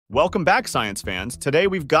Welcome back, science fans. Today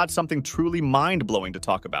we've got something truly mind-blowing to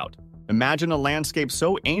talk about. Imagine a landscape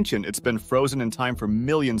so ancient it's been frozen in time for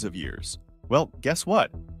millions of years. Well, guess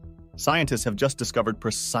what? Scientists have just discovered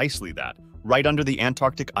precisely that, right under the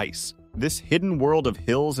Antarctic ice. This hidden world of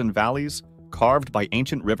hills and valleys, carved by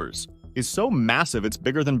ancient rivers, is so massive it's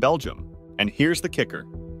bigger than Belgium. And here's the kicker.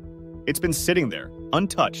 It's been sitting there,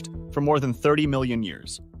 untouched, for more than 30 million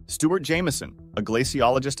years. Stuart Jameson, a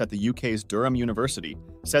glaciologist at the UK's Durham University,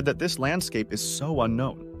 said that this landscape is so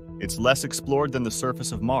unknown. It's less explored than the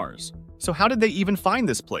surface of Mars. So how did they even find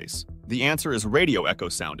this place? The answer is radio echo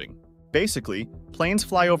sounding. Basically, planes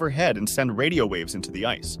fly overhead and send radio waves into the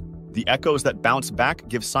ice. The echoes that bounce back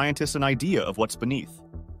give scientists an idea of what's beneath.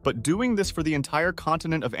 But doing this for the entire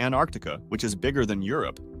continent of Antarctica, which is bigger than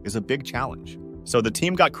Europe, is a big challenge. So the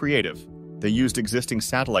team got creative. They used existing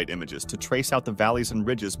satellite images to trace out the valleys and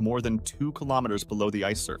ridges more than 2 kilometers below the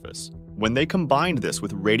ice surface. When they combined this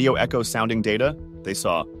with radio echo sounding data, they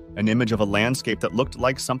saw an image of a landscape that looked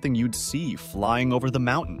like something you'd see flying over the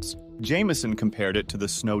mountains. Jameson compared it to the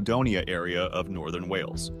Snowdonia area of northern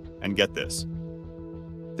Wales. And get this.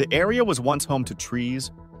 The area was once home to trees,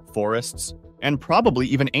 forests, and probably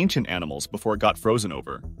even ancient animals before it got frozen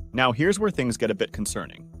over. Now here's where things get a bit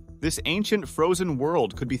concerning. This ancient frozen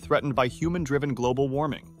world could be threatened by human-driven global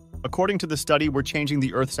warming. According to the study, we're changing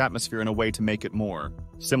the Earth's atmosphere in a way to make it more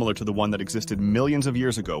similar to the one that existed millions of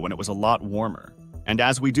years ago when it was a lot warmer. And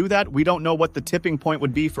as we do that, we don't know what the tipping point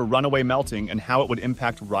would be for runaway melting and how it would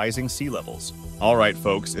impact rising sea levels. All right,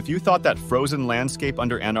 folks, if you thought that frozen landscape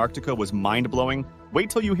under Antarctica was mind-blowing,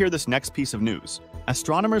 wait till you hear this next piece of news.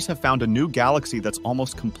 Astronomers have found a new galaxy that's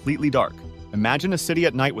almost completely dark. Imagine a city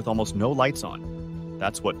at night with almost no lights on.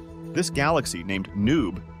 That's what this galaxy, named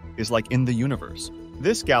Nube, is like in the universe.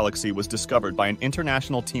 This galaxy was discovered by an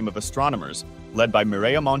international team of astronomers led by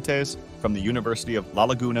Mireia Montes from the University of La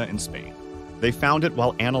Laguna in Spain. They found it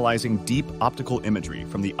while analyzing deep optical imagery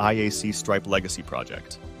from the IAC Stripe Legacy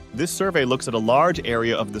project. This survey looks at a large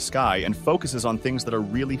area of the sky and focuses on things that are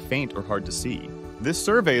really faint or hard to see. This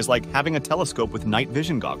survey is like having a telescope with night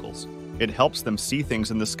vision goggles. It helps them see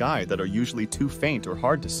things in the sky that are usually too faint or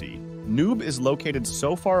hard to see. Nube is located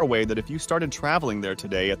so far away that if you started traveling there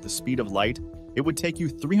today at the speed of light, it would take you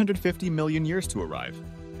 350 million years to arrive.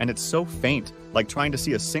 And it's so faint, like trying to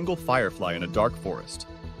see a single firefly in a dark forest.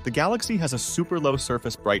 The galaxy has a super low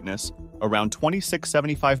surface brightness, around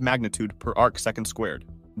 2675 magnitude per arc second squared.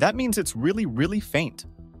 That means it's really faint.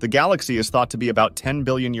 The galaxy is thought to be about 10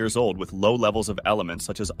 billion years old with low levels of elements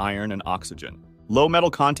such as iron and oxygen. Low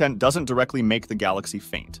metal content doesn't directly make the galaxy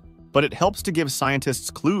faint, but it helps to give scientists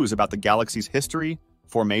clues about the galaxy's history,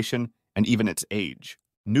 formation, and even its age.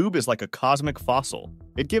 Nube is like a cosmic fossil.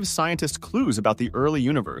 It gives scientists clues about the early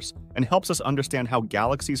universe and helps us understand how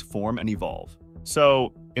galaxies form and evolve.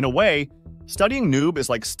 So, in a way, studying Nube is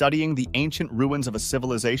like studying the ancient ruins of a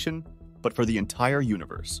civilization, but for the entire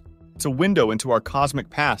universe. It's a window into our cosmic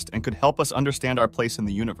past and could help us understand our place in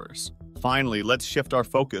the universe. Finally, let's shift our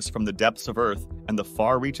focus from the depths of Earth and the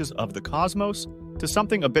far reaches of the cosmos to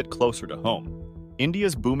something a bit closer to home.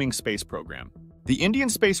 India's booming space program. The Indian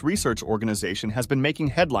Space Research Organization has been making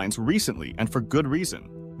headlines recently and for good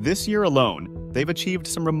reason. This year alone, they've achieved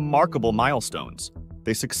some remarkable milestones.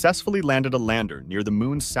 They successfully landed a lander near the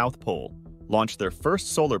moon's south pole, launched their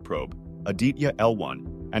first solar probe, Aditya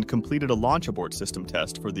L1, and completed a launch abort system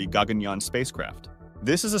test for the Gaganyaan spacecraft.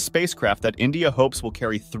 This is a spacecraft that India hopes will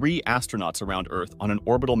carry 3 astronauts around Earth on an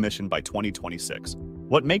orbital mission by 2026.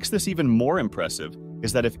 What makes this even more impressive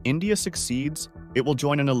is that if India succeeds, it will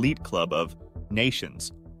join an elite club of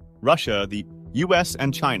nations. Russia, the US,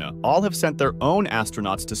 and China all have sent their own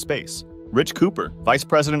astronauts to space. Rich Cooper, Vice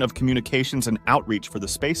President of Communications and Outreach for the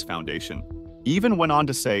Space Foundation, even went on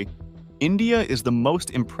to say, India is the most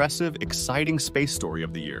impressive, exciting space story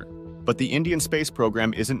of the year. But the Indian space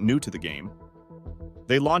program isn't new to the game.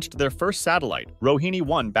 They launched their first satellite, Rohini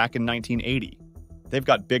 1, back in 1980. They've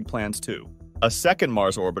got big plans too. A second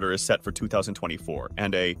Mars orbiter is set for 2024,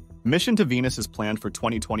 and a mission to Venus is planned for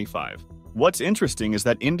 2025. What's interesting is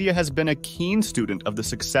that India has been a keen student of the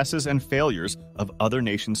successes and failures of other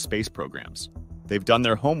nations' space programs. They've done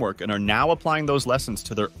their homework and are now applying those lessons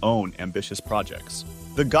to their own ambitious projects.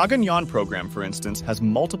 The Gaganyaan program, for instance, has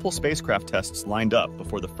multiple spacecraft tests lined up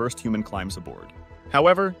before the first human climbs aboard.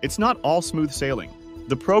 However, it's not all smooth sailing.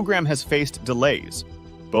 The program has faced delays,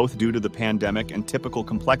 both due to the pandemic and typical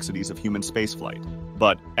complexities of human spaceflight.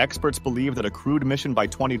 But experts believe that a crewed mission by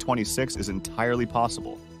 2026 is entirely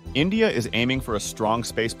possible. India is aiming for a strong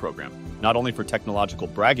space program, not only for technological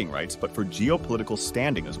bragging rights, but for geopolitical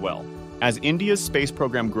standing as well. As India's space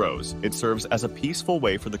program grows, it serves as a peaceful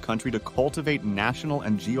way for the country to cultivate national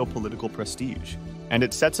and geopolitical prestige. And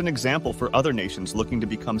it sets an example for other nations looking to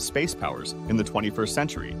become space powers in the 21st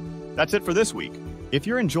century. That's it for this week. If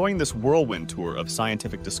you're enjoying this whirlwind tour of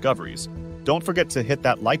scientific discoveries, don't forget to hit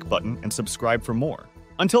that like button and subscribe for more.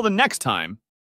 Until the next time,